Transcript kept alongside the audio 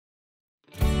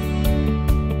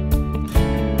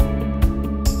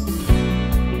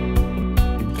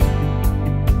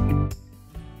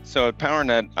So at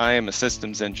Powernet, I am a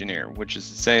systems engineer, which is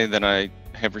to say that I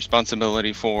have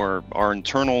responsibility for our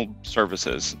internal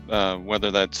services,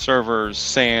 whether that's servers,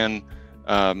 SAN,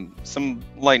 some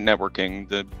light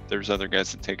networking. There's other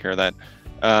guys that take care of that.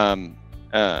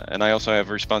 And I also have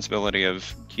responsibility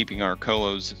of keeping our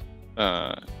colos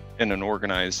in an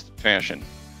organized fashion.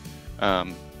 I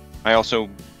also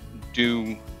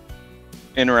do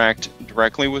interact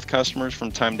directly with customers from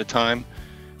time to time,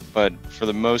 but for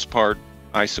the most part,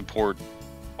 I support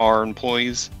our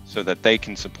employees so that they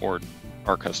can support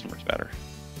our customers better.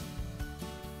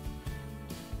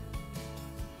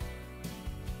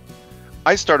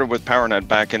 I started with Powernet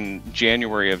back in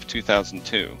January of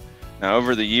 2002. Now,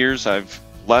 over the years, I've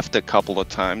left a couple of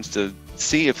times to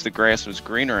see if the grass was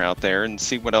greener out there and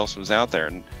see what else was out there.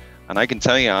 And I can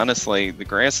tell you honestly, the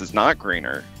grass is not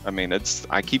greener. I mean,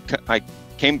 I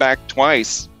came back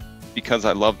twice because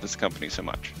I love this company so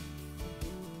much.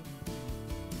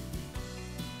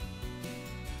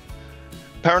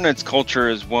 Powernet's culture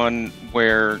is one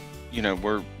where, you know,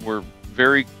 we're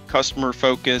very customer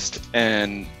focused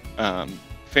and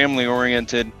family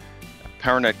oriented.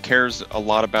 Powernet cares a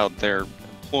lot about their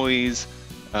employees.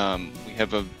 We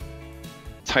have a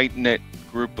tight-knit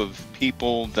group of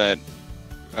people that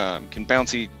can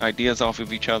bounce ideas off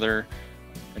of each other,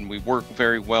 and we work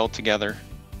very well together.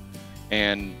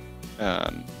 And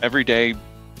every day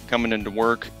coming into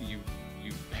work, you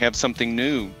have something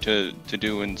new to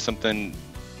do, and something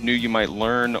new you might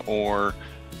learn, or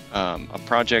a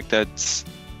project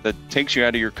that takes you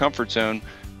out of your comfort zone,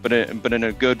 but in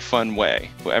a good, fun way.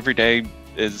 Every day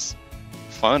is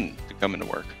fun to come into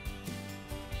work.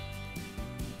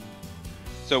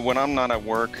 So when I'm not at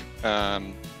work, I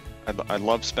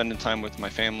love spending time with my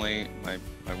family,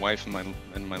 my wife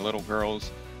and my little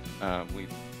girls. We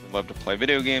love to play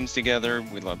video games together.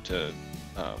 We love to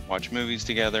watch movies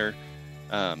together.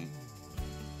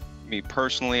 Me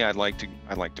personally, I like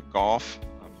to golf.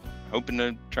 I'm hoping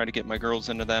to try to get my girls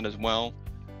into that as well.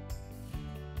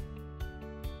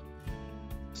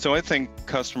 So I think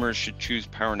customers should choose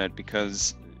Powernet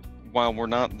because while we're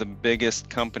not the biggest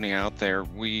company out there,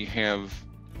 we have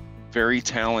very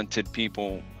talented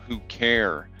people who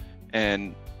care.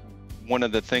 And one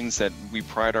of the things that we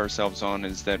pride ourselves on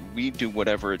is that we do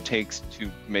whatever it takes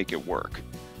to make it work.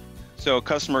 So a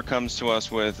customer comes to us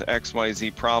with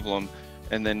XYZ problem,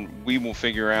 and then we will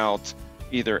figure out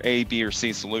either A, B, or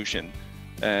C solution.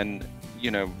 And you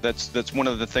know, that's one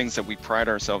of the things that we pride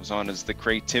ourselves on, is the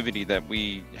creativity that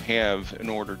we have in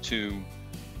order to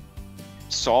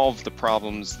solve the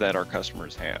problems that our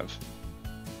customers have.